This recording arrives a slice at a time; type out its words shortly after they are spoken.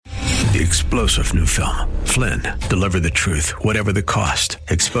The explosive new film, Flynn, deliver the truth, whatever the cost,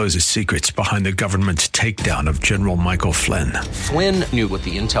 exposes secrets behind the government's takedown of General Michael Flynn. Flynn knew what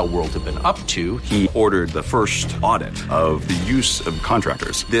the intel world had been up to. He ordered the first audit of the use of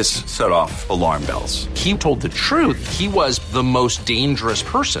contractors. This set off alarm bells. He told the truth. He was the most dangerous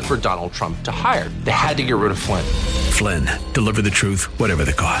person for Donald Trump to hire. They had to get rid of Flynn. Flynn, deliver the truth, whatever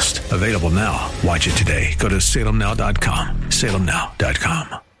the cost. Available now. Watch it today. Go to salemnow.com.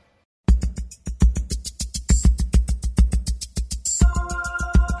 salemnow.com.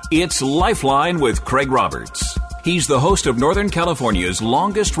 It's Lifeline with Craig Roberts. He's the host of Northern California's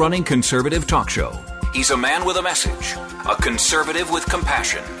longest-running conservative talk show. He's a man with a message, a conservative with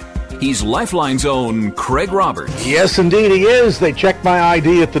compassion. He's Lifeline's own Craig Roberts. Yes, indeed he is. They checked my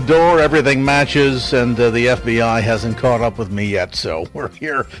ID at the door. Everything matches, and the FBI hasn't caught up with me yet. So we're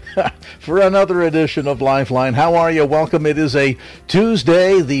here for another edition of Lifeline. How are you? Welcome. It is a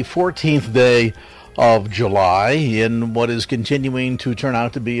Tuesday, the 14th day of July, in what is continuing to turn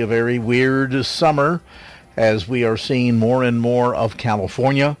out to be a very weird summer, as we are seeing more and more of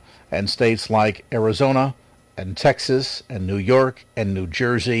California and states like Arizona and Texas and New York and New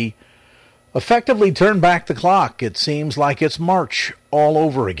Jersey effectively turn back the clock. It seems like it's March all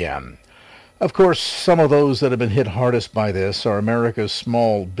over again. Of course, some of those that have been hit hardest by this are America's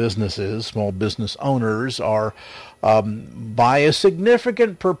small businesses. Small business owners are, by a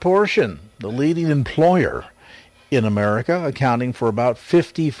significant proportion, the leading employer in America, accounting for about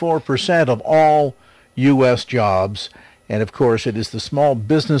 54% of all U.S. jobs. And, of course, it is the small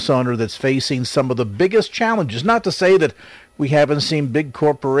business owner that's facing some of the biggest challenges. Not to say that we haven't seen big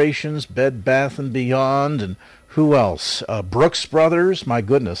corporations, Bed Bath & Beyond, and who else? Brooks Brothers. My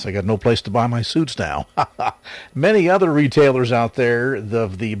goodness, I got no place to buy my suits now. Many other retailers out there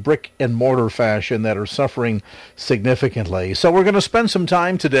of the brick and mortar fashion that are suffering significantly. So we're going to spend some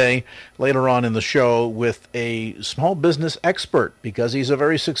time today, later on in the show, with a small business expert, because he's a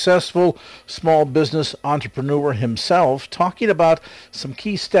very successful small business entrepreneur himself, talking about some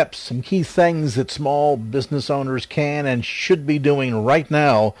key steps, some key things that small business owners can and should be doing right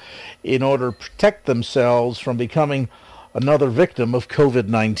now in order to protect themselves from becoming another victim of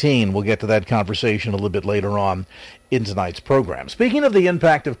COVID-19. We'll get to that conversation a little bit later on in tonight's program. Speaking of the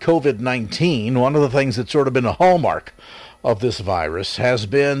impact of COVID-19, one of the things that's sort of been a hallmark of this virus has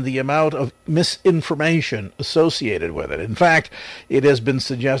been the amount of misinformation associated with it. In fact, it has been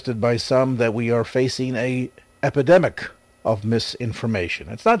suggested by some that we are facing an epidemic of misinformation.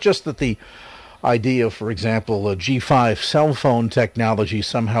 It's not just that the idea, for example, a G5 cell phone technology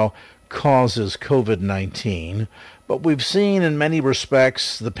somehow causes COVID-19, but we've seen in many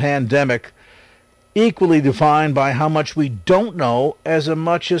respects the pandemic equally defined by how much we don't know as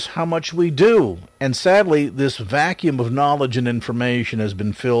much as how much we do. And sadly, this vacuum of knowledge and information has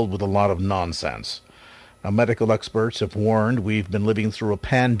been filled with a lot of nonsense. Now, medical experts have warned we've been living through a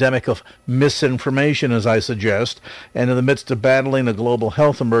pandemic of misinformation, as I suggest, and in the midst of battling a global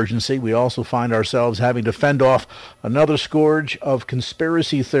health emergency, we also find ourselves having to fend off another scourge of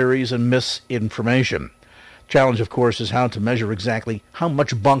conspiracy theories and misinformation. Challenge, of course, is how to measure exactly how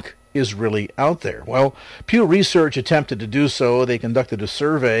much bunk is really out there. Well, Pew Research attempted to do so. They conducted a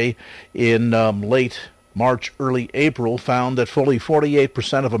survey in late March, early April, found that fully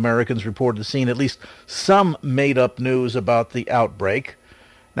 48% of Americans reported seeing at least some made-up news about the outbreak.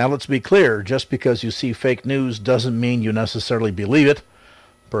 Now, let's be clear. Just because you see fake news doesn't mean you necessarily believe it.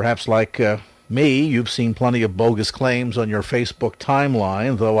 Perhaps like me, you've seen plenty of bogus claims on your Facebook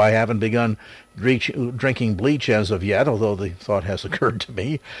timeline, though I haven't begun drinking bleach as of yet, although the thought has occurred to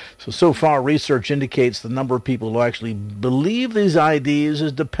me. So far, research indicates the number of people who actually believe these ideas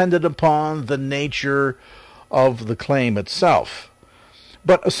is dependent upon the nature of the claim itself.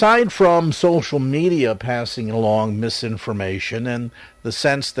 But aside from social media passing along misinformation and the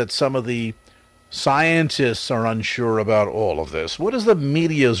sense that some of the scientists are unsure about all of this, what has the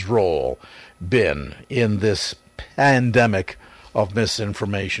media's role been in this pandemic of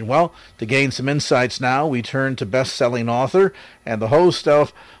misinformation? Well, to gain some insights now, we turn to best-selling author and the host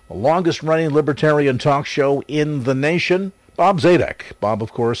of the longest-running libertarian talk show in the nation, Bob Zadek. Bob,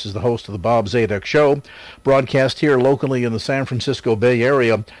 of course, is the host of the Bob Zadek Show, broadcast here locally in the San Francisco Bay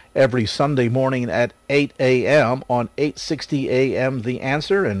Area every Sunday morning at 8 a.m. on 860 a.m. The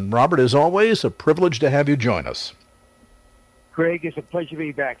Answer. And Robert, as always, a privilege to have you join us. Greg, it's a pleasure to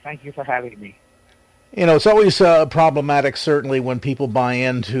be back. Thank you for having me. You know, it's always problematic, certainly, when people buy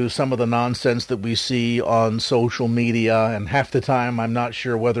into some of the nonsense that we see on social media. And half the time, I'm not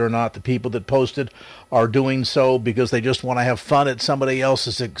sure whether or not the people that post it are doing so because they just want to have fun at somebody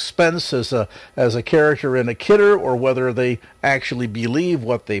else's expense as a character in a kidder, or whether they actually believe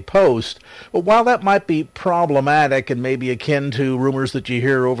what they post. But while that might be problematic and maybe akin to rumors that you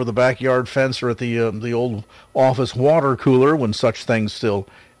hear over the backyard fence or at the old office water cooler when such things still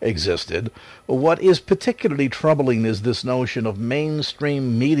existed, what is particularly troubling is this notion of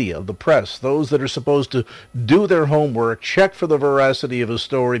mainstream media, the press, those that are supposed to do their homework, check for the veracity of a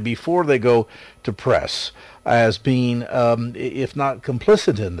story before they go to press, as being, if not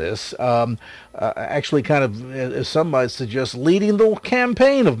complicit in this, actually kind of, as some might suggest, leading the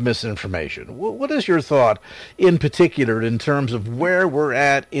campaign of misinformation. What is your thought in particular in terms of where we're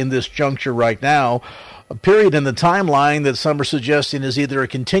at in this juncture right now? A period in the timeline that some are suggesting is either a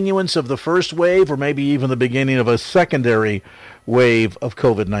continuance of the first wave or maybe even the beginning of a secondary wave of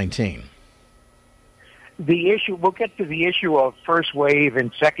COVID-19. The issue, we'll get to the issue of first wave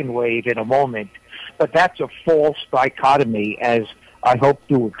and second wave in a moment, but that's a false dichotomy, as I hope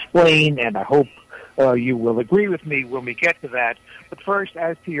to explain, and I hope you will agree with me when we get to that. But first,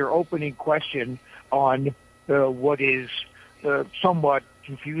 as to your opening question on what is somewhat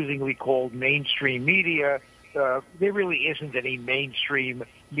confusingly called mainstream media, there really isn't any mainstream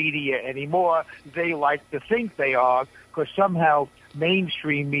media anymore. They like to think they are, because somehow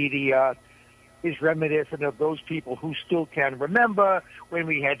mainstream media is reminiscent of those people who still can remember when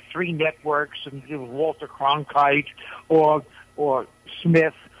we had three networks and it was Walter Cronkite or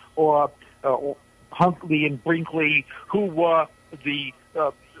Smith or Huntley and Brinkley, who were the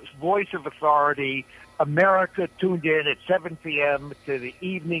voice of authority. America tuned in at 7 p.m. to the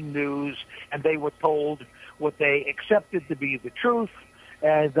evening news, and they were told what they accepted to be the truth,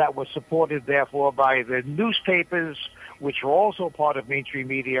 and that was supported, therefore, by the newspapers, which are also part of mainstream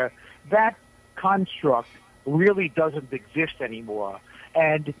media. That construct really doesn't exist anymore.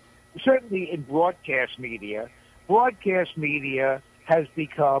 And certainly in broadcast media has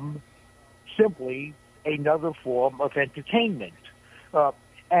become simply another form of entertainment.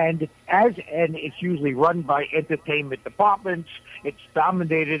 And it's usually run by entertainment departments. It's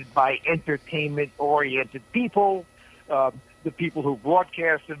dominated by entertainment-oriented people. The people who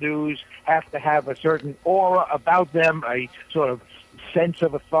broadcast the news have to have a certain aura about them, a sort of sense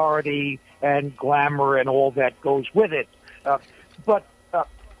of authority and glamour and all that goes with it. But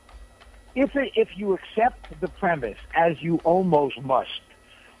if you accept the premise, as you almost must,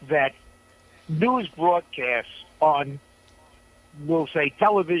 that news broadcasts on, we'll say,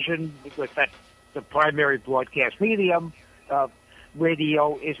 television, because that's the primary broadcast medium.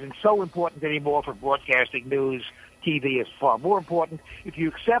 Radio isn't so important anymore for broadcasting news. TV is far more important. If you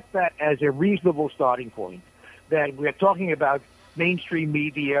accept that as a reasonable starting point, that we're talking about mainstream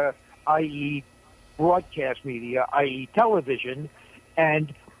media, i.e. broadcast media, i.e. television,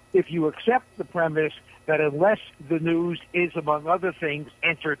 and if you accept the premise that unless the news is, among other things,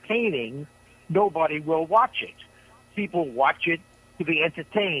 entertaining, nobody will watch it. People watch it to be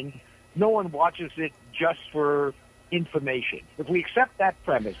entertained. No one watches it just for information. If we accept that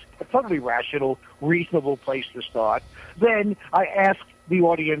premise, a totally rational, reasonable place to start, then I ask the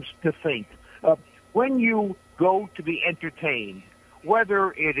audience to think. When you go to be entertained,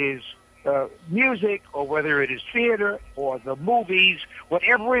 whether it is music or whether it is theater or the movies,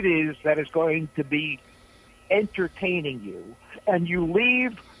 whatever it is that is going to be entertaining you, and you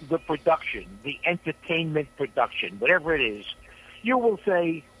leave the production, the entertainment production, whatever it is, you will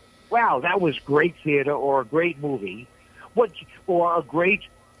say, wow, that was great theater or a great movie, or a great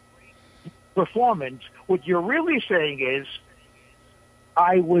performance. What you're really saying is,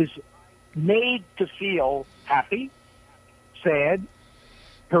 I was made to feel happy, sad,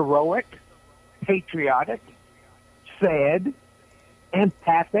 heroic, patriotic, sad,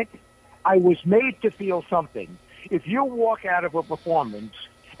 empathic. I was made to feel something. If you walk out of a performance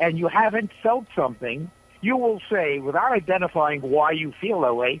and you haven't felt something, you will say, without identifying why you feel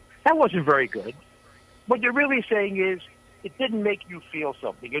that way, that wasn't very good. What you're really saying is, it didn't make you feel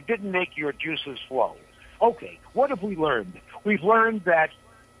something. It didn't make your juices flow. Okay, what have we learned? We've learned that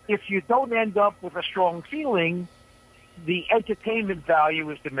if you don't end up with a strong feeling, the entertainment value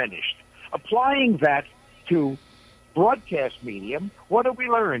is diminished. Applying that to broadcast medium, what have we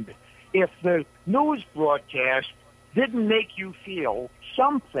learned? If the news broadcast didn't make you feel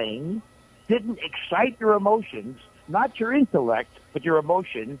something, didn't excite your emotions, not your intellect, but your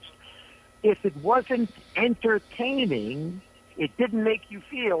emotions, if it wasn't entertaining, it didn't make you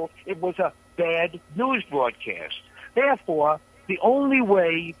feel, it was a bad news broadcast. Therefore, the only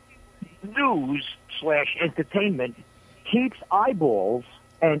way news/entertainment keeps eyeballs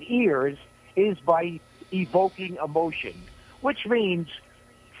and ears is by evoking emotion, which means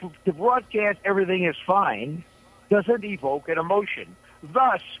to broadcast everything is fine doesn't evoke an emotion.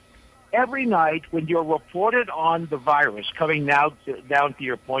 Thus, every night when you're reported on the virus, coming now down to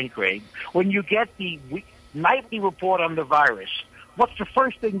your point, Craig, when you get the nightly report on the virus, what's the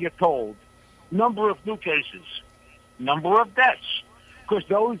first thing you're told? Number of new cases, number of deaths, because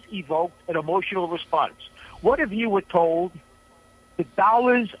those evoke an emotional response. What if you were told the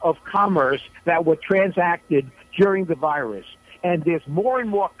dollars of commerce that were transacted during the virus, and there's more and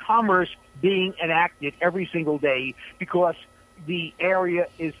more commerce being enacted every single day because the area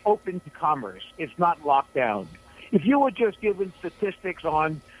is open to commerce. It's not locked down. If you were just given statistics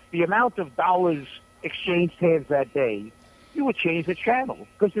on the amount of dollars exchanged hands that day, you would change the channel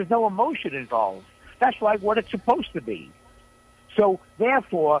because there's no emotion involved. That's like what it's supposed to be. So,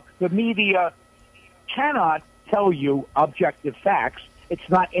 therefore, the media cannot tell you objective facts. It's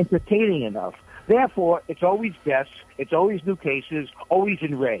not entertaining enough. Therefore, it's always deaths, it's always new cases, always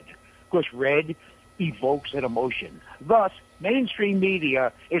in red, because red evokes an emotion. Thus, mainstream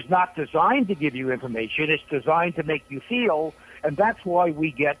media is not designed to give you information. It's designed to make you feel, and that's why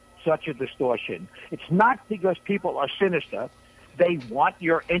we get such a distortion. It's not because people are sinister. They want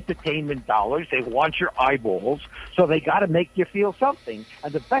your entertainment dollars. They want your eyeballs. So they got to make you feel something.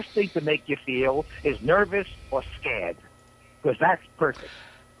 And the best thing to make you feel is nervous or scared, because that's perfect.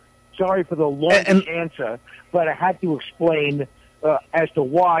 Sorry for the long answer, but I had to explain as to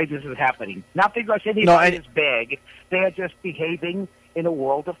why this is happening. Not because anybody is bad. They are just behaving in a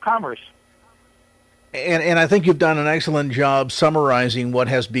world of commerce. And I think you've done an excellent job summarizing what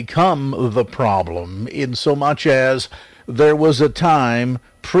has become the problem, in so much as there was a time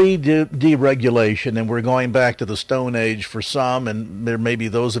pre-deregulation, and we're going back to the Stone Age for some, and there may be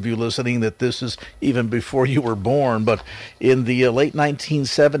those of you listening that this is even before you were born, but in the late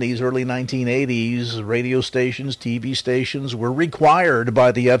 1970s, early 1980s, radio stations, TV stations were required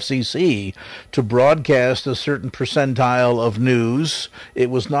by the FCC to broadcast a certain percentile of news.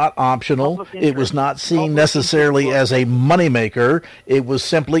 It was not optional. It was not seen necessarily as a moneymaker. It was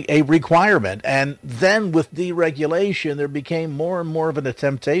simply a requirement. And then with deregulation, there became more and more of an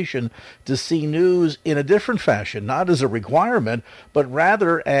temptation to see news in a different fashion, not as a requirement, but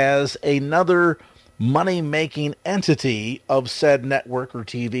rather as another money-making entity of said network or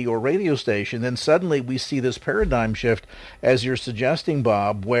TV or radio station. Then suddenly we see this paradigm shift, as you're suggesting,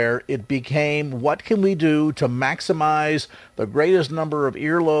 Bob, where it became, what can we do to maximize the greatest number of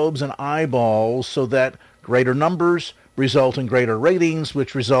earlobes and eyeballs so that greater numbers result in greater ratings,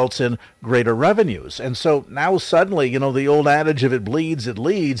 which results in greater revenues. And so now suddenly, the old adage, if it bleeds, it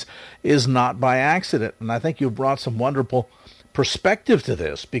leads, is not by accident. And I think you've brought some wonderful perspective to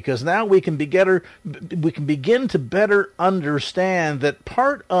this, because now we can begin to better understand that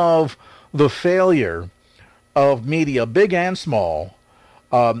part of the failure of media, big and small,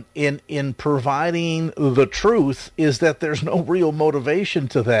 in providing the truth is that there's no real motivation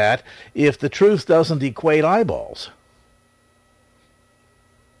to that if the truth doesn't equate eyeballs.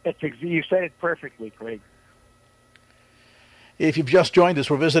 You said it perfectly, Craig. If you've just joined us,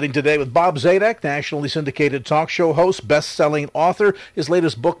 we're visiting today with Bob Zadek, nationally syndicated talk show host, best-selling author. His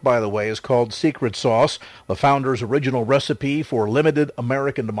latest book, by the way, is called Secret Sauce, the founder's original recipe for limited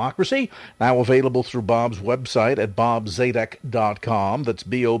American democracy, now available through Bob's website at bobzadek.com. That's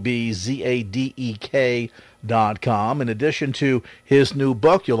BOBZADEK.com. In addition to his new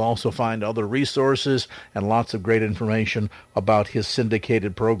book, you'll also find other resources and lots of great information about his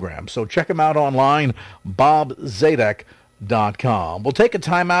syndicated program. So check him out online, bobzadek.com. We'll take a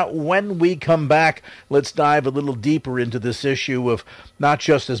time out. When we come back, let's dive a little deeper into this issue of not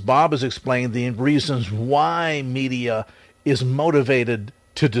just, as Bob has explained, the reasons why media is motivated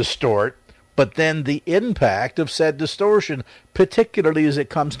to distort, but then the impact of said distortion, particularly as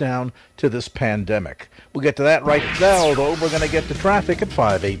it comes down to this pandemic. We'll get to that right now, though. We're going to get to traffic at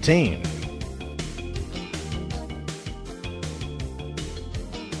 5:18.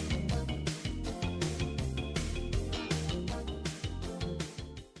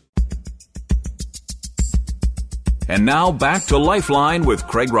 And now back to Lifeline with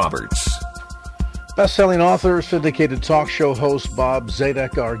Craig Roberts. Best-selling author, syndicated talk show host Bob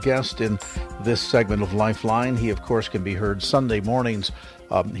Zadek, our guest in this segment of Lifeline. He, of course, can be heard Sunday mornings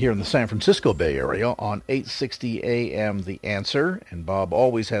here in the San Francisco Bay Area on 860 AM The Answer. And Bob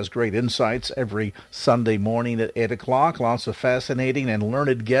always has great insights every Sunday morning at 8 o'clock. Lots of fascinating and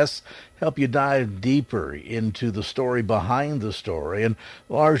learned guests help you dive deeper into the story behind the story and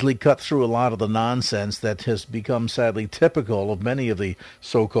largely cut through a lot of the nonsense that has become sadly typical of many of the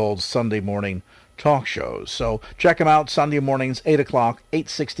so-called Sunday morning talk shows. So check them out Sunday mornings, 8 o'clock,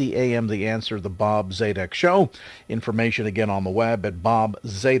 860 AM The Answer, The Bob Zadek Show. Information again on the web at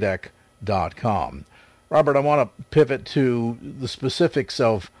bobzadek.com. Robert, I want to pivot to the specifics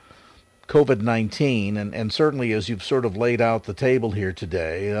of COVID-19, and certainly as you've sort of laid out the table here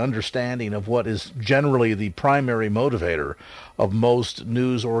today, an understanding of what is generally the primary motivator of most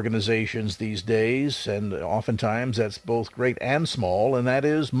news organizations these days, and oftentimes that's both great and small, and that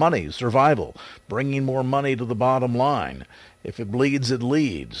is money, survival, bringing more money to the bottom line. If it bleeds, it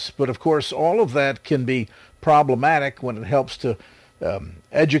leads. But of course, all of that can be problematic when it helps to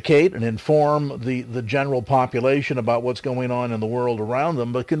educate and inform the general population about what's going on in the world around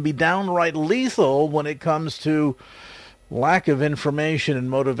them, but can be downright lethal when it comes to lack of information and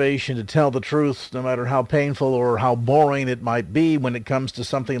motivation to tell the truth, no matter how painful or how boring it might be when it comes to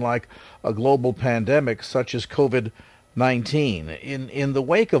something like a global pandemic such as COVID-19. In the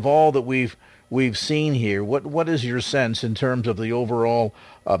wake of all that we've seen here, what is your sense in terms of the overall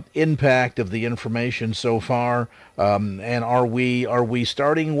impact of the information so far? And are we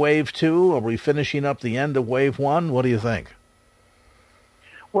starting wave 2? Are we finishing up the end of wave 1? What do you think?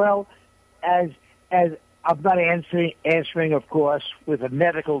 Well, as I'm not answering, of course, with a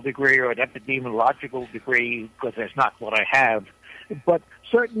medical degree or an epidemiological degree, because that's not what I have, but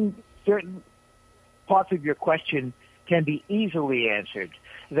certain parts of your question can be easily answered.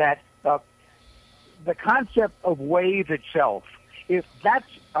 That the concept of wave itself, if that's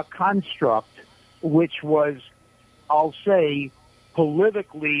a construct which was, I'll say,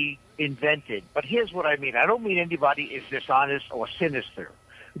 politically invented. But here's what I mean. I don't mean anybody is dishonest or sinister.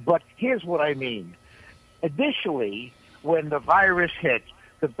 But here's what I mean. Initially, when the virus hit,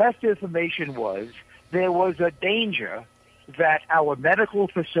 the best information was there was a danger that our medical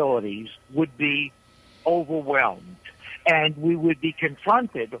facilities would be overwhelmed. And we would be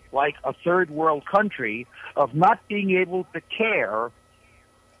confronted, like a third world country, of not being able to take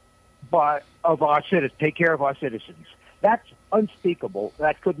care of our citizens. That's unspeakable.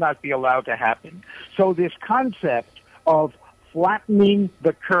 That could not be allowed to happen. So this concept of flattening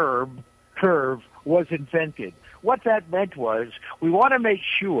the curve was invented. What that meant was we want to make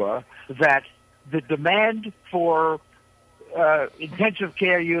sure that the demand for intensive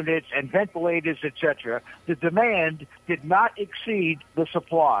care units and ventilators, etc., the demand did not exceed the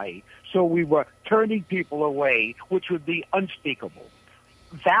supply. So we were turning people away, which would be unspeakable.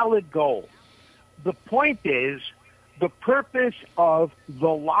 Valid goal. The point is, the purpose of the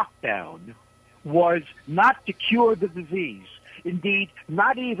lockdown was not to cure the disease. Indeed,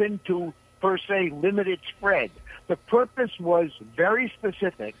 not even to, per se, limit its spread. The purpose was very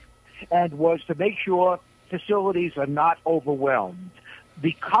specific and was to make sure facilities are not overwhelmed.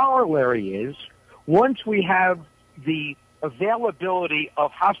 The corollary is, once we have the availability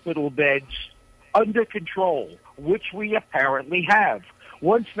of hospital beds under control, which we apparently have,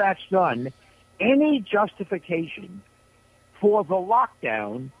 once that's done, any justification for the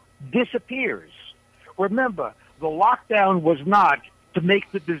lockdown disappears. Remember, the lockdown was not to make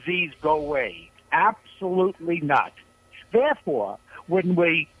the disease go away. Absolutely not. Therefore, when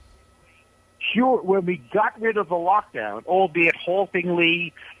we got rid of the lockdown, albeit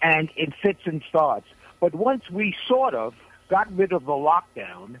haltingly and in fits and starts, but once we sort of got rid of the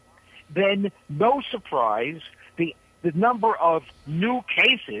lockdown, then no surprise, the number of new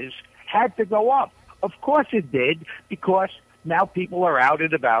cases had to go up. Of course it did, because now people are out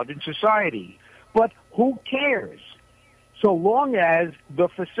and about in society. But who cares? So long as the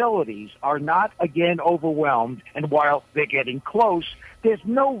facilities are not again overwhelmed, and while they're getting close, there's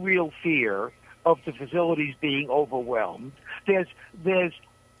no real fear of the facilities being overwhelmed. There's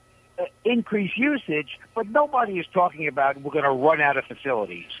increased usage, but nobody is talking about we're going to run out of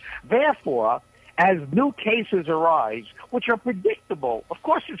facilities. Therefore, as new cases arise, which are predictable, of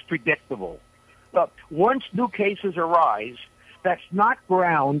course it's predictable, but once new cases arise, that's not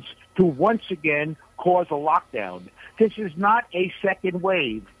grounds to once again cause a lockdown. This is not a second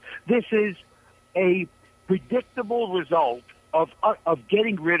wave. This is a predictable result of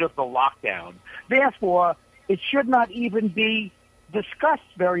getting rid of the lockdown. Therefore, it should not even be discussed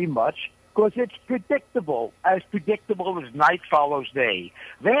very much, because it's predictable as night follows day.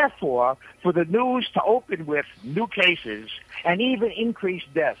 Therefore, for the news to open with new cases and even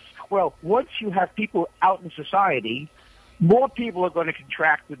increased deaths, well, once you have people out in society, more people are going to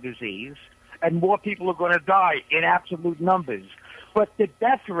contract the disease, and more people are going to die in absolute numbers. But the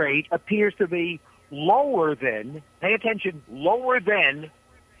death rate appears to be lower than, pay attention, lower than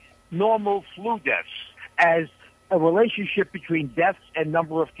normal flu deaths as a relationship between deaths and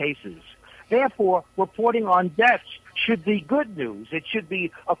number of cases. Therefore, reporting on deaths should be good news. It should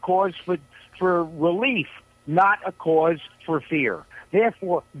be a cause for relief, not a cause for fear.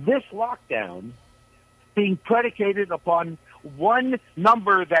 Therefore, this lockdown being predicated upon one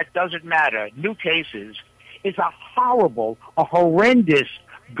number that doesn't matter, new cases, is a horrible, a horrendous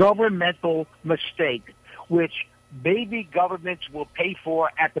governmental mistake, which maybe governments will pay for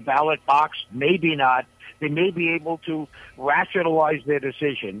at the ballot box, maybe not. They may be able to rationalize their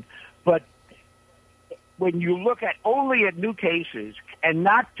decision. But when you look at only at new cases and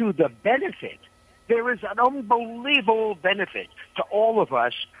not to the benefit, there is an unbelievable benefit to all of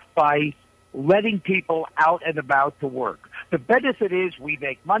us by letting people out and about to work. The benefit is we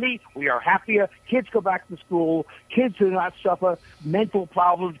make money, we are happier, kids go back to school, kids do not suffer mental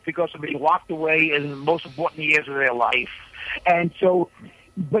problems because of being locked away in the most important years of their life. And so,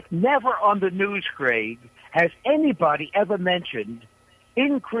 but never on the news, Craig, has anybody ever mentioned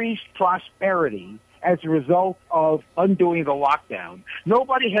increased prosperity as a result of undoing the lockdown.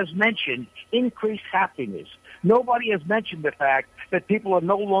 Nobody has mentioned increased happiness. Nobody has mentioned the fact that people are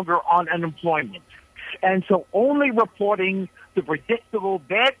no longer on unemployment. And so only reporting the predictable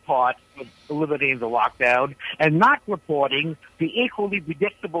bad part of eliminating the lockdown and not reporting the equally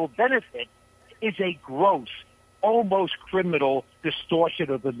predictable benefit is a gross, almost criminal distortion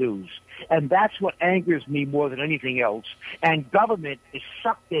of the news. And that's what angers me more than anything else. And government is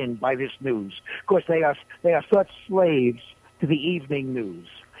sucked in by this news because they are such slaves to the evening news.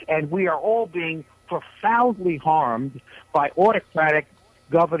 And we are all being profoundly harmed by autocratic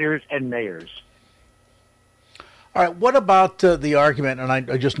governors and mayors. All right, what about the argument, and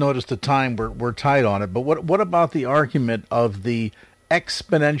I just noticed the time, we're tight on it, but what about the argument of the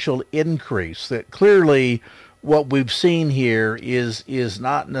exponential increase? That clearly what we've seen here is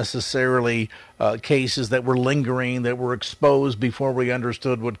not necessarily cases that were lingering, that were exposed before we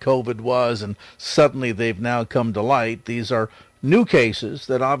understood what COVID was, and suddenly they've now come to light. These are new cases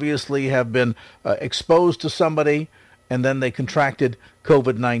that obviously have been exposed to somebody, and then they contracted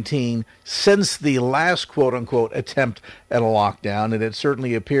COVID-19 since the last quote-unquote attempt at a lockdown, and it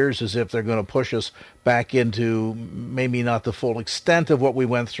certainly appears as if they're going to push us back into maybe not the full extent of what we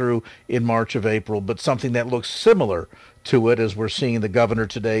went through in March of April, but something that looks similar to it, as we're seeing the governor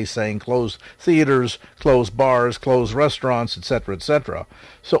today saying close theaters, close bars, close restaurants, et cetera, et cetera.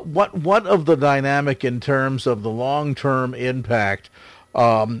 So what of the dynamic in terms of the long-term impact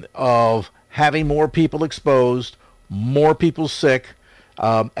of having more people exposed, more people sick,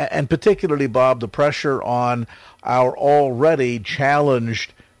 and particularly, Bob, the pressure on our already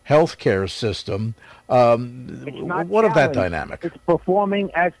challenged healthcare system? What of that dynamic? It's performing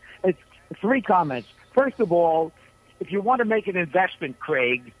as it's three comments. First of all, if you want to make an investment,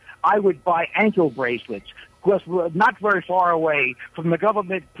 Craig, I would buy ankle bracelets, because we're not very far away from the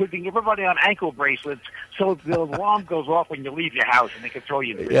government putting everybody on ankle bracelets so the alarm goes off when you leave your house and they can throw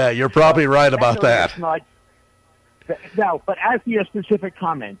you the Yeah, you're probably right about that. Now, but as to your specific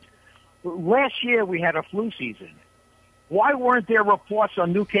comment, last year we had a flu season. Why weren't there reports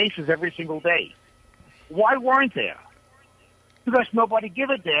on new cases every single day? Why weren't there? Because nobody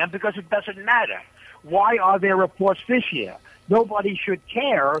give a damn, because it doesn't matter. Why are there reports this year? Nobody should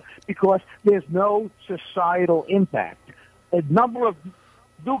care because there's no societal impact. A number of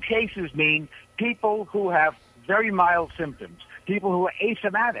new cases mean people who have very mild symptoms, people who are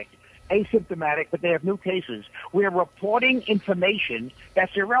asymptomatic, but they have new cases. We're reporting information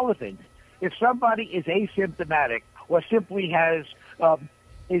that's irrelevant. If somebody is asymptomatic or simply has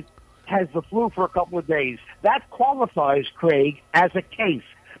the flu for a couple of days, that qualifies, Craig, as a case.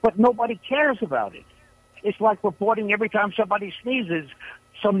 But nobody cares about it. It's like reporting every time somebody sneezes,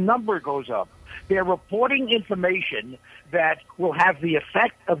 some number goes up. They're reporting information that will have the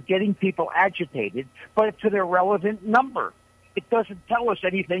effect of getting people agitated, but it's an irrelevant number. It doesn't tell us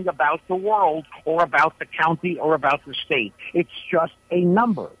anything about the world or about the county or about the state. It's just a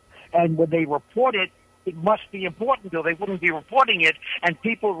number. And when they report it, it must be important, or they wouldn't be reporting it, and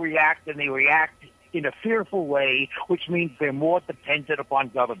people react, and they react in a fearful way, which means they're more dependent upon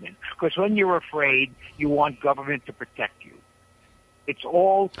government. Because when you're afraid, you want government to protect you. It's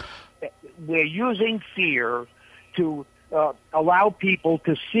all, we're using fear to allow people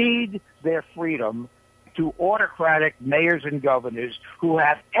to cede their freedom to autocratic mayors and governors who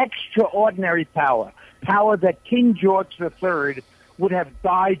have extraordinary power that King George III would have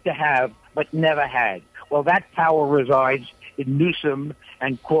died to have but never had. Well, that power resides in Newsom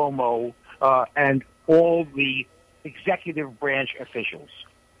and Cuomo and all the executive branch officials.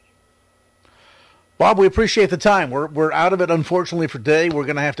 Bob, we appreciate the time. We're out of it, unfortunately, for today. We're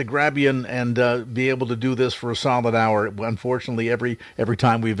going to have to grab you and be able to do this for a solid hour. Unfortunately, every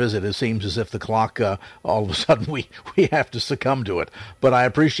time we visit, it seems as if the clock, all of a sudden, we have to succumb to it. But I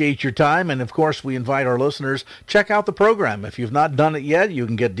appreciate your time, and, of course, we invite our listeners, check out the program. If you've not done it yet, you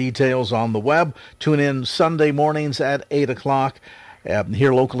can get details on the web. Tune in Sunday mornings at 8 o'clock.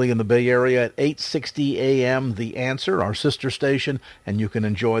 Here locally in the Bay Area at 8:60 a.m., The Answer, our sister station, and you can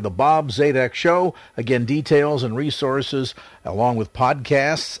enjoy the Bob Zadek Show. Again, details and resources along with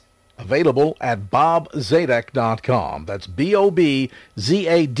podcasts available at bobzadek.com. That's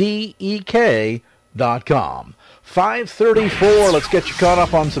BOBZADEK.com. 5:34, let's get you caught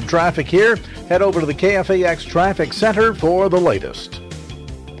up on some traffic here. Head over to the KFAX Traffic Center for the latest.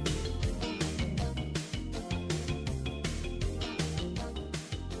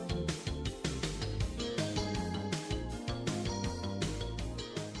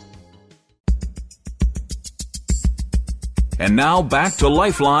 And now back to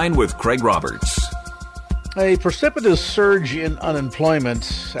Lifeline with Craig Roberts. A precipitous surge in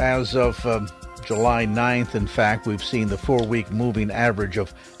unemployment as of July 9th. In fact, we've seen the 4-week moving average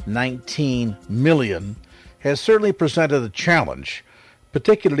of 19 million has certainly presented a challenge,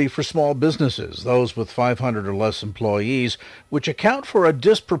 particularly for small businesses, those with 500 or less employees, which account for a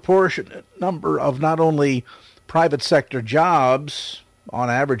disproportionate number of not only private sector jobs.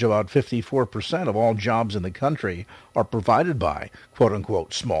 On average, about 54% of all jobs in the country are provided by,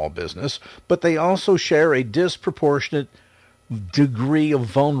 quote-unquote, small business, but they also share a disproportionate degree of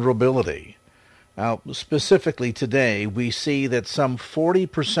vulnerability. Now, specifically today, we see that some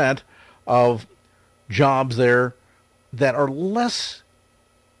 40% of jobs there that are less,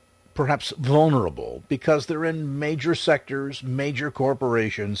 perhaps, vulnerable because they're in major sectors, major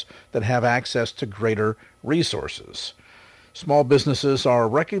corporations that have access to greater resources. Small businesses are a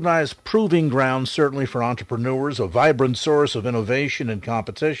recognized proving ground, certainly for entrepreneurs, a vibrant source of innovation and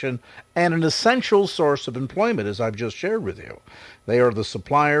competition, and an essential source of employment, as I've just shared with you. They are the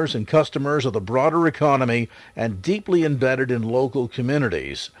suppliers and customers of the broader economy and deeply embedded in local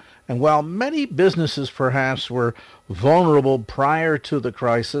communities. And while many businesses perhaps were vulnerable prior to the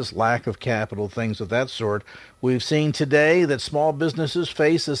crisis, lack of capital, things of that sort, we've seen today that small businesses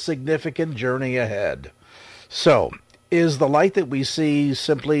face a significant journey ahead. So, is the light that we see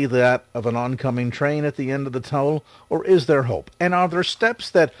simply that of an oncoming train at the end of the tunnel, or is there hope? And are there steps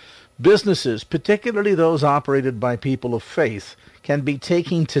that businesses, particularly those operated by people of faith, can be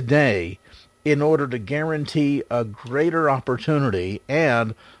taking today in order to guarantee a greater opportunity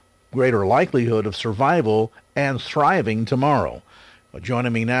and greater likelihood of survival and thriving tomorrow?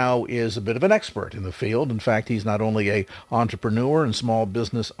 Joining me now is a bit of an expert in the field. In fact, he's not only an entrepreneur and small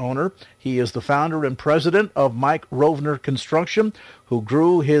business owner, he is the founder and president of Mike Rovner Construction, who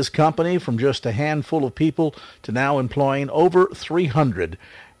grew his company from just a handful of people to now employing over 300.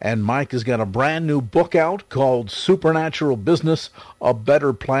 And Mike has got a brand new book out called Supernatural Business, A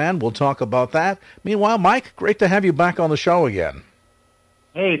Better Plan. We'll talk about that. Meanwhile, Mike, great to have you back on the show again.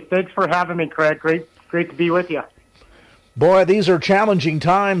 Hey, thanks for having me, Craig. Great to be with you. Boy, these are challenging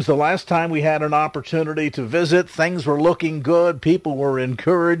times. The last time we had an opportunity to visit, things were looking good. People were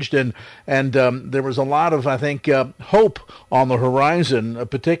encouraged, and there was a lot of, I think, hope on the horizon,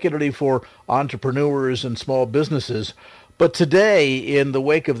 particularly for entrepreneurs and small businesses. But today, in the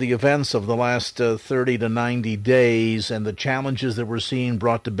wake of the events of the last 30 to 90 days and the challenges that we're seeing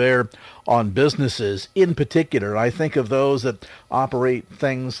brought to bear on businesses, in particular, I think of those that operate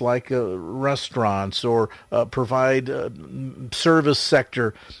things like restaurants or provide service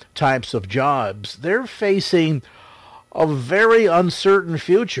sector types of jobs. They're facing a very uncertain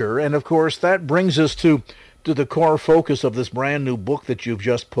future. And, of course, that brings us to the core focus of this brand new book that you've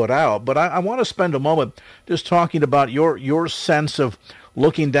just put out. But I want to spend a moment just talking about your sense of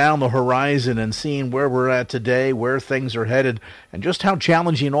looking down the horizon and seeing where we're at today, where things are headed, and just how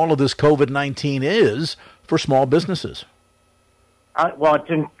challenging all of this COVID-19 is for small businesses. Well,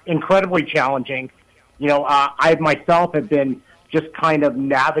 it's incredibly challenging. You know, I myself have been just kind of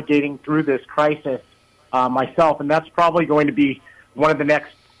navigating through this crisis myself, and that's probably going to be one of the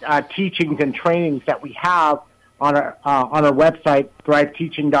next teachings and trainings that we have on our website,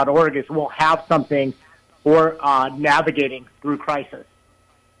 thriveteaching.org, is we'll have something for navigating through crisis.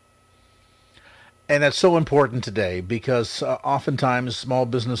 And that's so important today because oftentimes small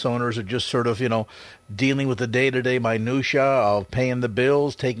business owners are just sort of, dealing with the day-to-day minutia of paying the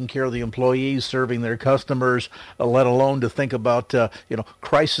bills, taking care of the employees, serving their customers, let alone to think about,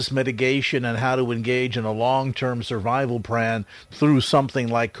 crisis mitigation and how to engage in a long-term survival plan through something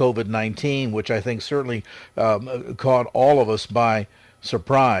like COVID-19, which I think certainly caught all of us by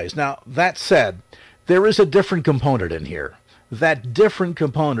surprise. Now, that said, there is a different component in here. That different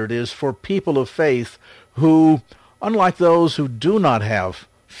component is for people of faith who, unlike those who do not have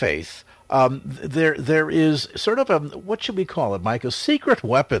faith, there is sort of what should we call it, Mike? A secret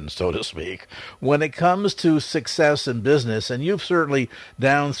weapon, so to speak, when it comes to success in business. And you've certainly,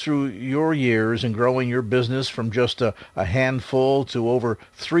 down through your years in growing your business from just a handful to over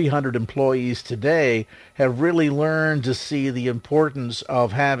 300 employees today, have really learned to see the importance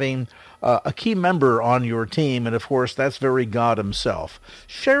of having a key member on your team, and of course that's very God himself.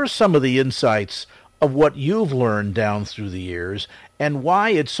 Share some of the insights of what you've learned down through the years and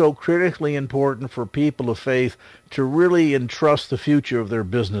why it's so critically important for people of faith to really entrust the future of their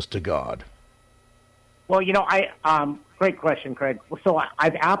business to God. Well, great question, Craig. So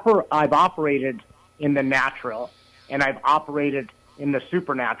I've operated in the natural, and I've operated in the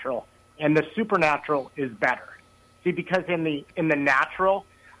supernatural, and the supernatural is better. See, because in the natural,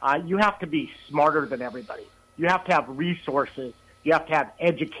 you have to be smarter than everybody. You have to have resources. You have to have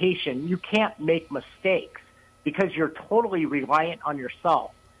education. You can't make mistakes because you're totally reliant on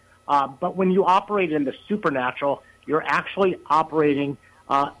yourself. But when you operate in the supernatural, you're actually operating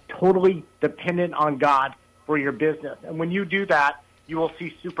totally dependent on God for your business. And when you do that, you will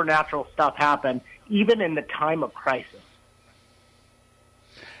see supernatural stuff happen, even in the time of crisis.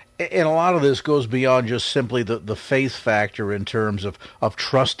 And a lot of this goes beyond just simply the faith factor in terms of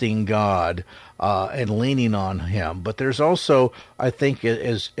trusting God and leaning on him. But there's also, I think,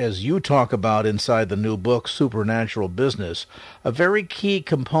 as you talk about inside the new book, Supernatural Business, a very key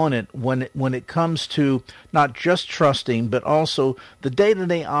component when it comes to not just trusting, but also the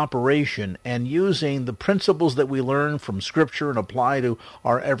day-to-day operation and using the principles that we learn from Scripture and apply to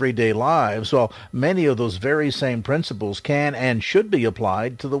our everyday lives. Well, many of those very same principles can and should be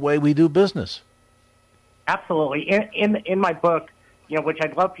applied to the way we do business. Absolutely. In my book, which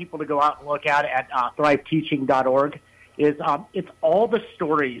I'd love people to go out and look at thriveteaching.org, is it's all the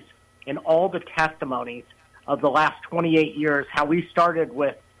stories and all the testimonies of the last 28 years, how we started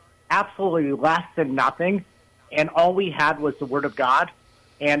with absolutely less than nothing, and all we had was the Word of God.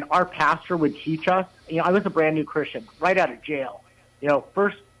 And our pastor would teach us. I was a brand new Christian right out of jail.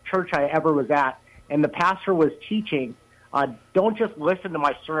 First church I ever was at, and the pastor was teaching, don't just listen to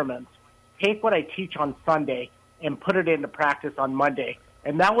my sermons. Take what I teach on Sunday and put it into practice on Monday.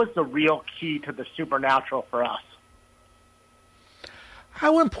 And that was the real key to the supernatural for us.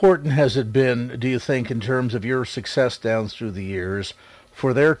 How important has it been, do you think, in terms of your success down through the years,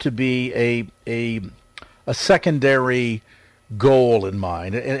 for there to be a secondary goal in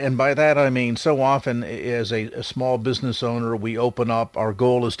mind? And by that I mean, so often as a small business owner, we open up, our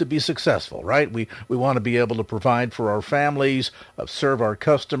goal is to be successful, right? We want to be able to provide for our families, serve our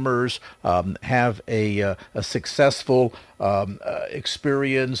customers, have a successful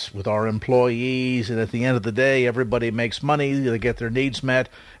experience with our employees, and at the end of the day, everybody makes money, they get their needs met,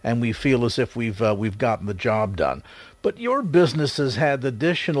 and we feel as if we've gotten the job done. But your business has had the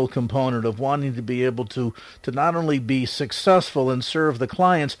additional component of wanting to be able to not only be successful and serve the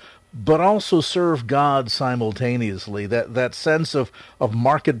clients, but also serve God simultaneously, that sense of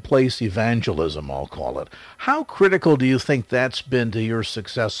marketplace evangelism, I'll call it. How critical do you think that's been to your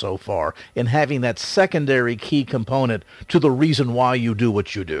success so far in having that secondary key component to the reason why you do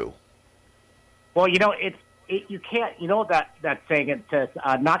what you do? Well, you can't, that saying, it says,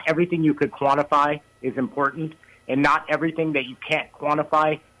 not everything you could quantify is important, and not everything that you can't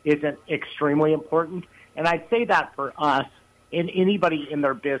quantify isn't extremely important. And I'd say that for us, and anybody in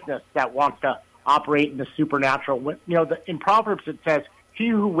their business that wants to operate in the supernatural. In Proverbs it says, he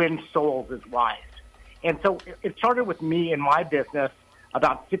who wins souls is wise. And so it started with me in my business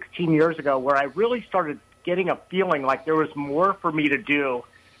about 16 years ago, where I really started getting a feeling like there was more for me to do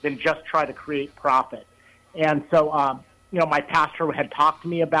than just try to create profit. And so, my pastor had talked to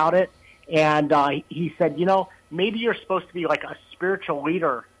me about it, and he said, maybe you're supposed to be like a spiritual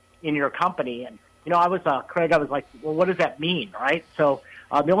leader in your company. And, Craig, I was like, well, what does that mean, right? So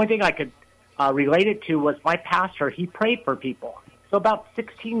the only thing I could relate it to was my pastor, he prayed for people. So about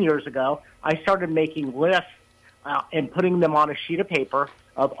 16 years ago, I started making lists and putting them on a sheet of paper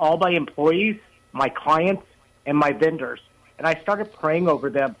of all my employees, my clients, and my vendors. And I started praying over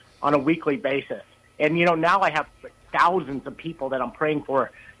them on a weekly basis. And, now I have thousands of people that I'm praying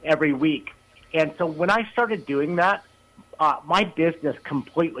for every week. And so when I started doing that, my business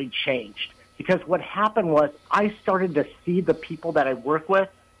completely changed, because what happened was I started to see the people that I work with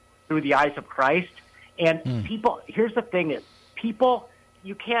through the eyes of Christ. And people, here's the thing is, people,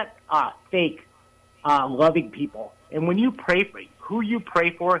 you can't fake loving people. And when you pray for who you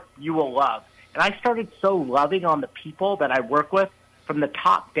pray for, you will love. And I started so loving on the people that I work with from the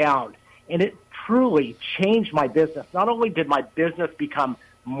top down. And it truly changed my business. Not only did my business become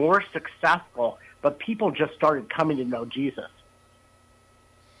more successful, but people just started coming to know Jesus.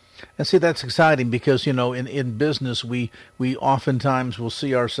 And see, that's exciting because, in business, we oftentimes will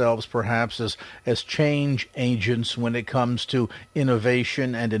see ourselves perhaps as change agents when it comes to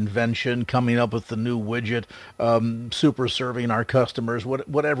innovation and invention, coming up with the new widget, super serving our customers,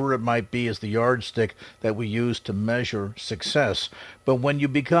 whatever it might be is the yardstick that we use to measure success. But when you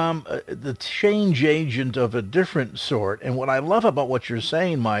become the change agent of a different sort, and what I love about what you're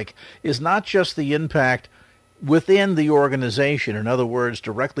saying, Mike, is not just the impact within the organization, in other words,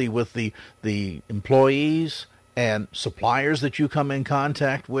 directly with the employees and suppliers that you come in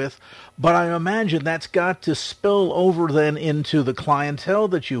contact with, but I imagine that's got to spill over then into the clientele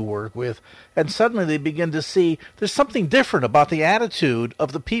that you work with, and suddenly they begin to see there's something different about the attitude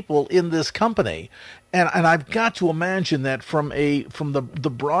of the people in this company. And I've got to imagine that from the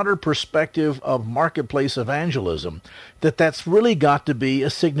broader perspective of marketplace evangelism, that's really got to be a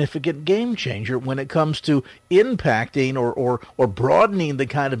significant game changer when it comes to impacting or broadening the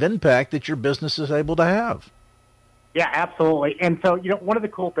kind of impact that your business is able to have. Yeah, absolutely. And so, one of the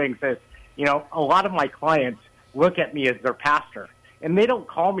cool things is, a lot of my clients look at me as their pastor, and they don't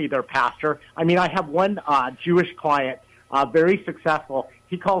call me their pastor. I mean, I have one Jewish client, very successful.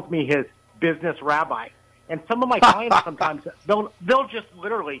 He calls me his business rabbi. And some of my clients sometimes they'll just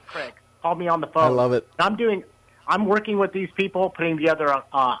literally, Craig, call me on the phone. I love it. I'm working with these people, putting together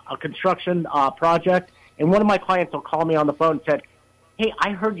a construction project, and one of my clients will call me on the phone and said, "Hey,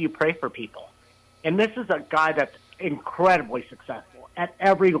 I heard you pray for people." And this is a guy that's incredibly successful at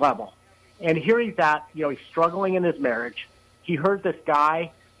every level. And here he's at, he's struggling in his marriage. He heard this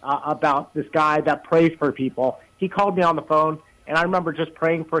guy about this guy that prays for people. He called me on the phone, and I remember just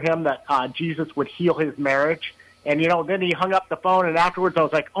praying for him that Jesus would heal his marriage. And, then he hung up the phone, and afterwards I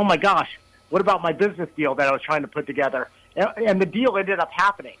was like, oh, my gosh, what about my business deal that I was trying to put together? And the deal ended up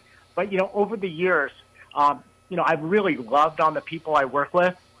happening. But, over the years, I've really loved on the people I work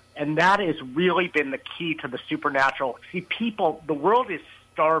with, and that has really been the key to the supernatural. See, the world is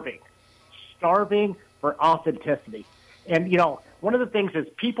starving for authenticity. And, one of the things is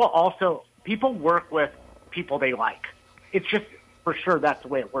people work with people they like. It's just, for sure, that's the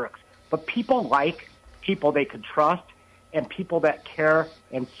way it works. But people like people they can trust and people that care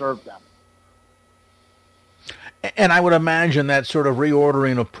and serve them. And I would imagine that sort of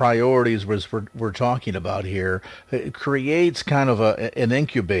reordering of priorities we're talking about here, it creates kind of an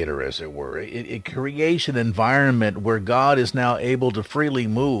incubator, as it were. It creates an environment where God is now able to freely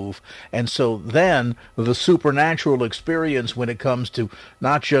move. And so then the supernatural experience when it comes to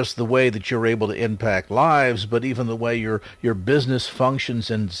not just the way that you're able to impact lives, but even the way your business functions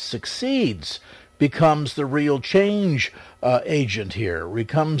and succeeds becomes the real change agent here,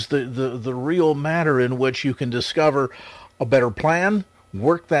 becomes the real matter in which you can discover a better plan,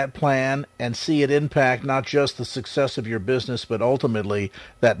 work that plan, and see it impact not just the success of your business, but ultimately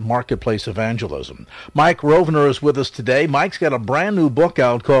that marketplace evangelism. Mike Rovner is with us today. Mike's got a brand new book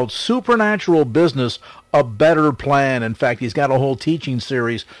out called Supernatural Business, A Better Plan. In fact, he's got a whole teaching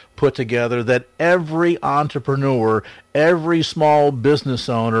series put together that every entrepreneur, every small business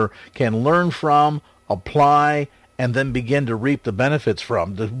owner can learn from, apply, and then begin to reap the benefits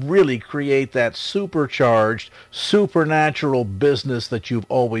from, to really create that supercharged, supernatural business that you've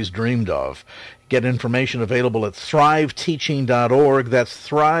always dreamed of. Get information available at thriveteaching.org. That's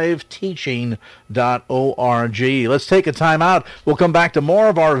thriveteaching.org. Let's take a time out. We'll come back to more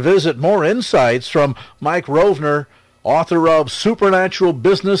of our visit, more insights from Mike Rovner, author of Supernatural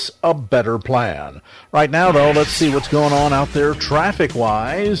Business, A Better Plan. Right now, though, let's see what's going on out there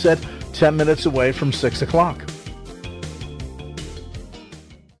traffic-wise at 10 minutes away from 6 o'clock.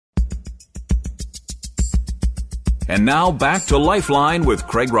 And now back to Lifeline with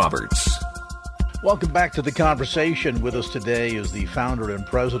Craig Roberts. Welcome back to the conversation. With us today is the founder and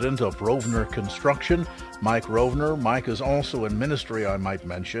president of Rovner Construction, Mike Rovner. Mike is also in ministry, I might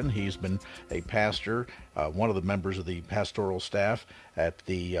mention. He's been a pastor one of the members of the pastoral staff at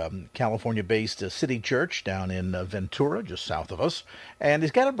the California-based City Church down in Ventura, just south of us. And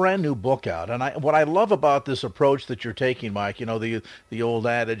he's got a brand new book out. And what I love about this approach that you're taking, Mike, the old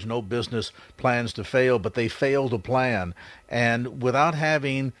adage, no business plans to fail, but they fail to plan. And without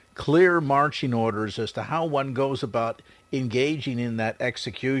having clear marching orders as to how one goes about engaging in that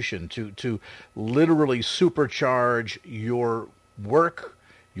execution to literally supercharge your work,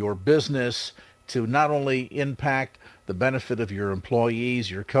 your business, to not only impact the benefit of your employees,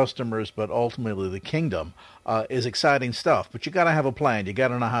 your customers, but ultimately the kingdom, is exciting stuff. But you got to have a plan. You got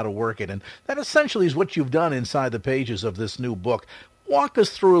to know how to work it. And that essentially is what you've done inside the pages of this new book. Walk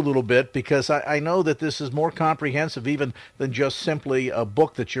us through a little bit, because I know that this is more comprehensive even than just simply a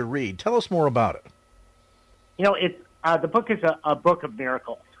book that you read. Tell us more about it. The book is a book of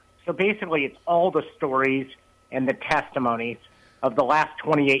miracles. So basically it's all the stories and the testimonies of the last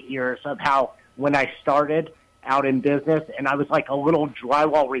 28 years of how when I started out in business, and I was like a little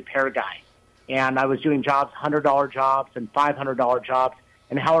drywall repair guy, and I was doing jobs, $100 jobs and $500 jobs,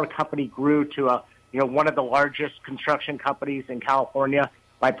 and how our company grew to one of the largest construction companies in California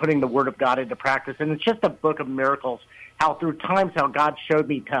by putting the Word of God into practice. And it's just a book of miracles, how through times how God showed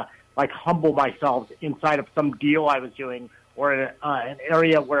me to humble myself inside of some deal I was doing, or an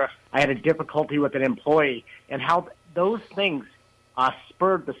area where I had a difficulty with an employee, and how those things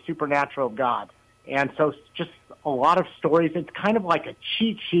spurred the supernatural of God. And so just a lot of stories. It's kind of like a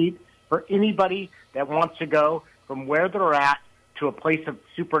cheat sheet for anybody that wants to go from where they're at to a place of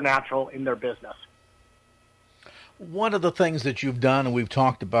supernatural in their business. One of the things that you've done, and we've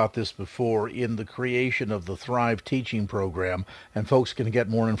talked about this before, in the creation of the Thrive Teaching Program, and folks can get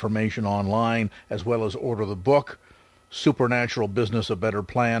more information online as well as order the book, Supernatural Business, A Better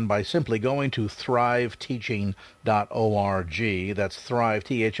Plan, by simply going to thriveteaching.org. That's Thrive,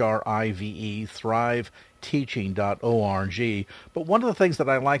 Thrive, thriveteaching.org. But one of the things that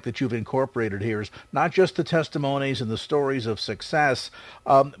I like that you've incorporated here is not just the testimonies and the stories of success,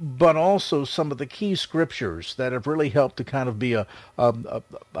 but also some of the key scriptures that have really helped to kind of be a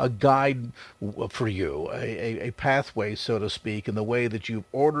guide for you, a pathway, so to speak, in the way that you've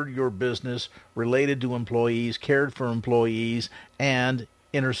ordered your business, related to employees, cared for employees, and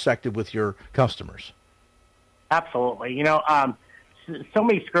intersected with your customers. Absolutely. So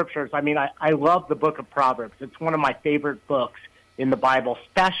many scriptures. I mean, I love the book of Proverbs. It's one of my favorite books in the Bible,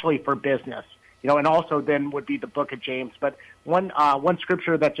 especially for business. And also then would be the book of James. But one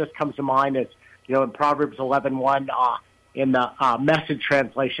scripture that just comes to mind is, in Proverbs 11:1, in the Message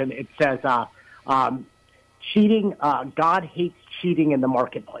translation, it says, cheating, God hates cheating in the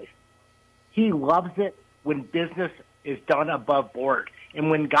marketplace. He loves it when business is done above board. And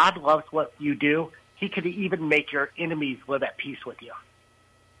when God loves what you do, He could even make your enemies live at peace with you.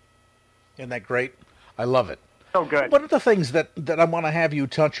 Isn't that great? I love it. So good. One of the things that I want to have you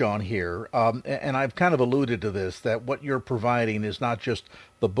touch on here, and I've kind of alluded to this, that what you're providing is not just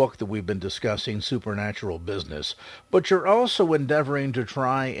the book that we've been discussing, Supernatural Business, but you're also endeavoring to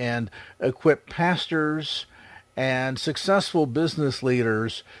try and equip pastors and successful business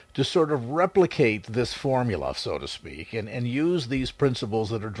leaders to sort of replicate this formula, so to speak, and use these principles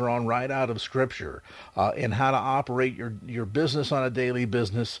that are drawn right out of Scripture in how to operate your business on a daily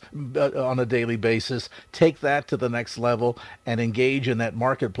basis, take that to the next level, and engage in that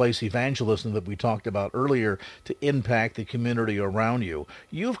marketplace evangelism that we talked about earlier to impact the community around you.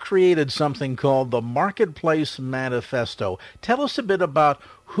 You've created something called the Marketplace Manifesto. Tell us a bit about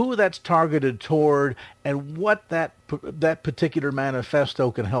who that's targeted toward and what that particular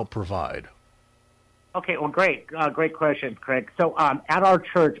manifesto can help provide. Okay, well, great question, Craig. So at our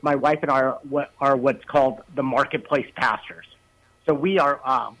church, my wife and I are what's called the Marketplace Pastors. So we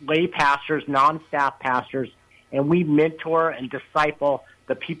are lay pastors, non-staff pastors, and we mentor and disciple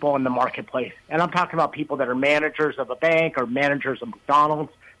the people in the marketplace. And I'm talking about people that are managers of a bank or managers of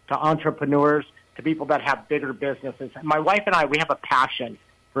McDonald's, to entrepreneurs, to people that have bigger businesses. And my wife and I, we have a passion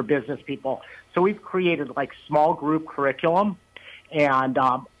for business people. So we've created like small group curriculum, and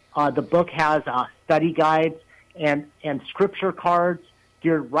the book has study guides and scripture cards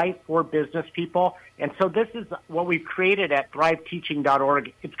geared right for business people. And so this is what we've created at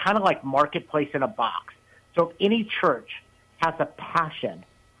thriveteaching.org. It's kind of like Marketplace in a box. So if any church has a passion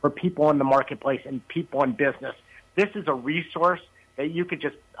for people in the marketplace and people in business, this is a resource that you could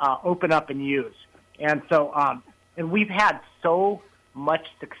just open up and use. And so, and we've had so much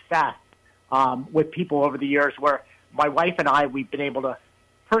success with people over the years, where my wife and I, we've been able to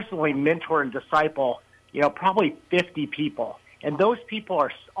personally mentor and disciple, probably 50 people. And those people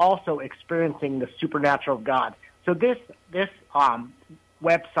are also experiencing the supernatural of God. So this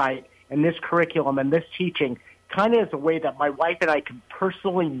website and this curriculum and this teaching kind of is a way that my wife and I can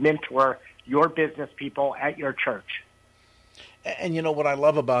personally mentor your business people at your church. And you know what I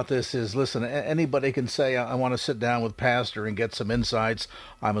love about this is, listen, anybody can say, I want to sit down with Pastor and get some insights.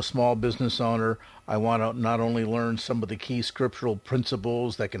 I'm a small business owner. I want to not only learn some of the key scriptural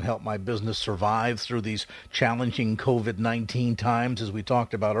principles that can help my business survive through these challenging COVID-19 times, as we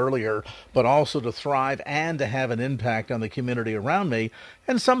talked about earlier, but also to thrive and to have an impact on the community around me.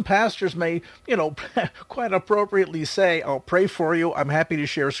 And some pastors may, quite appropriately say, I'll pray for you. I'm happy to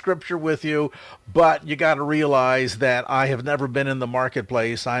share scripture with you, but you got to realize that I have never been in the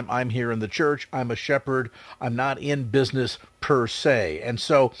marketplace. I'm here in the church. I'm a shepherd. I'm not in business per se. And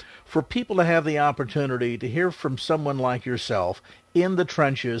so for people to have the opportunity to hear from someone like yourself in the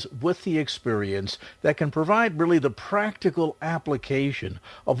trenches with the experience that can provide really the practical application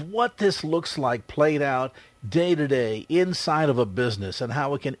of what this looks like played out day to day inside of a business and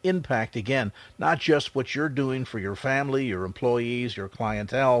how it can impact, again, not just what you're doing for your family, your employees, your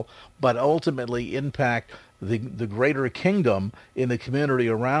clientele, but ultimately impact the greater kingdom in the community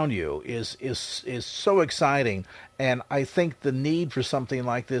around you is so exciting. And I think the need for something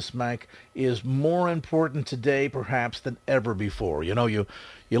like this, Mike, is more important today perhaps than ever before. You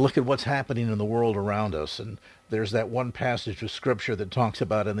look at what's happening in the world around us, and there's that one passage of Scripture that talks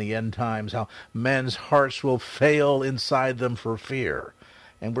about in the end times how men's hearts will fail inside them for fear.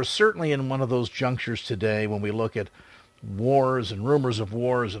 And we're certainly in one of those junctures today when we look at wars and rumors of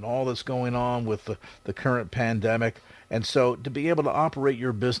wars and all that's going on with the current pandemic. And so to be able to operate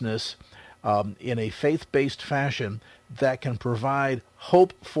your business in a faith-based fashion that can provide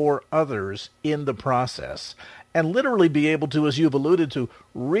hope for others in the process and literally be able to, as you've alluded to,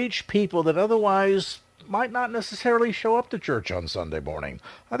 reach people that otherwise might not necessarily show up to church on Sunday morning.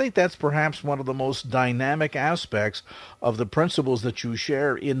 I think that's perhaps one of the most dynamic aspects of the principles that you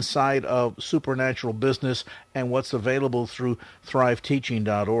share inside of Supernatural Business and what's available through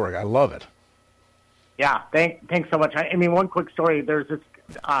thriveteaching.org. I love it. Yeah, thanks so much. I mean, one quick story. There's this.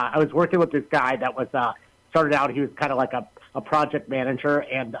 I was working with this guy that was started out. He was kind of like a project manager,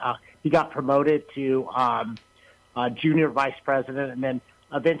 and he got promoted to junior vice president, and then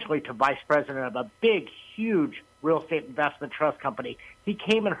eventually to vice president of a big, huge real estate investment trust company. He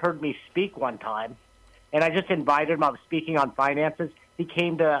came and heard me speak one time, and I just invited him. I was speaking on finances. He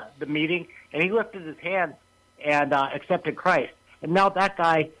came to the meeting, and he lifted his hand and accepted Christ. And now that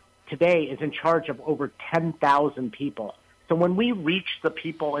guy today is in charge of over 10,000 people. So when we reach the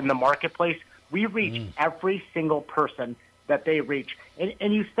people in the marketplace, we reach every single person that they reach.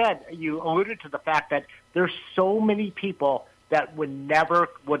 And you alluded to the fact that there's so many people that would never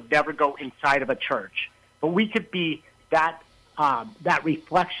go inside of a church. But we could be that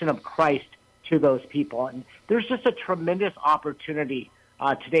reflection of Christ to those people. And there's just a tremendous opportunity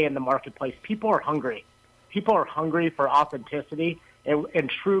today in the marketplace. People are hungry. People are hungry for authenticity and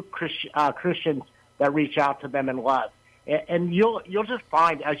true Christians that reach out to them in love. And you'll just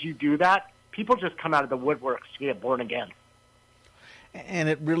find as you do that, people just come out of the woodworks to get born again. And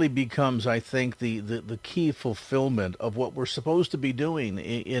it really becomes, I think, the key fulfillment of what we're supposed to be doing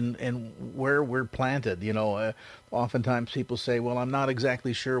in where we're planted. Oftentimes people say, well, I'm not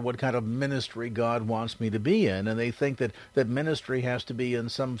exactly sure what kind of ministry God wants me to be in. And they think that ministry has to be in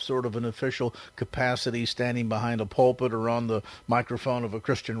some sort of an official capacity, standing behind a pulpit or on the microphone of a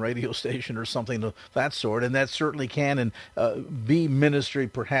Christian radio station or something of that sort. And that certainly can be ministry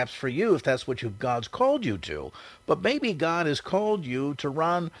perhaps for you if that's what God's called you to. But maybe God has called you to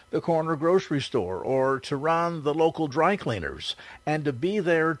run the corner grocery store or to run the local dry cleaners and to be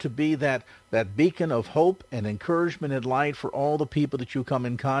there to be that beacon of hope and encouragement and light for all the people that you come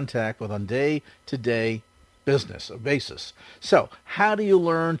in contact with on day-to-day business basis. So how do you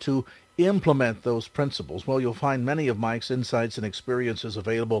learn to implement those principles? Well, you'll find many of Mike's insights and experiences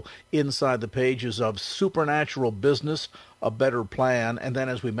available inside the pages of Supernatural Business, A Better Plan, and then,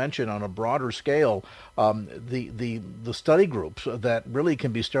 as we mentioned, on a broader scale, the study groups that really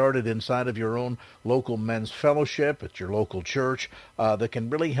can be started inside of your own local men's fellowship at your local church that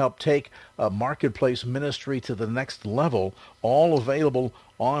can really help take marketplace ministry to the next level, all available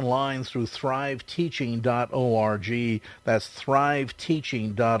online through thriveteaching.org. That's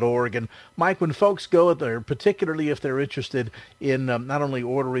thriveteaching.org. And Mike, when folks go there, particularly if they're interested in not only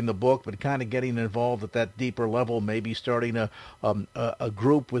ordering the book, but kind of getting involved at that deeper level, maybe starting a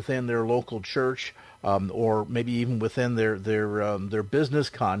group within their local church, or maybe even within their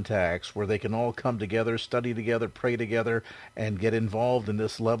business contacts, where they can all come together, study together, pray together, and get involved in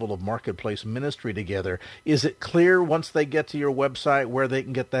this level of marketplace ministry together. Is it clear once they get to your website where they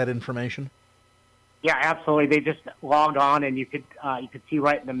can get that information? Yeah, absolutely. They just logged on, and you could see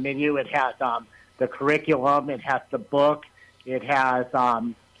right in the menu. It has the curriculum. It has the book. It has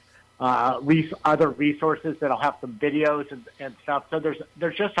other resources that'll have some videos and stuff. So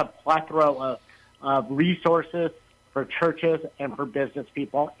there's just a plethora of resources for churches and for business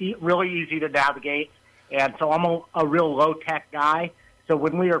people. Really easy to navigate. And so I'm a real low-tech guy. So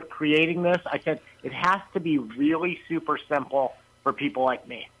when we were creating this, I said it has to be really super simple for people like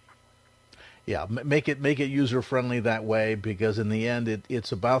me. Yeah, make it user-friendly that way, because in the end,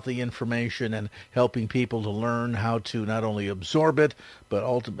 it's about the information and helping people to learn how to not only absorb it, but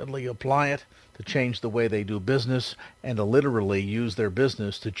ultimately apply it to change the way they do business and to literally use their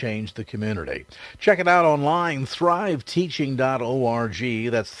business to change the community. Check it out online,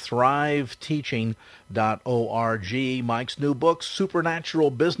 thriveteaching.org. That's thriveteaching.org. Mike's new book,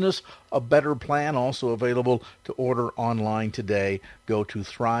 Supernatural Business, A Better Plan, also available to order online today. Go to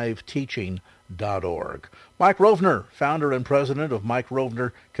thriveteaching.org. Mike Rovner, founder and president of Mike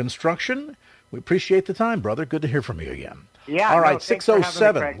Rovner Construction. We appreciate the time, brother. Good to hear from you again. Yeah. All right,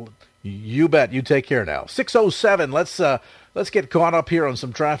 607. You bet. You take care now. 607. Let's get caught up here on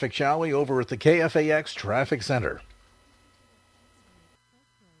some traffic, shall we? Over at the KFAX Traffic Center.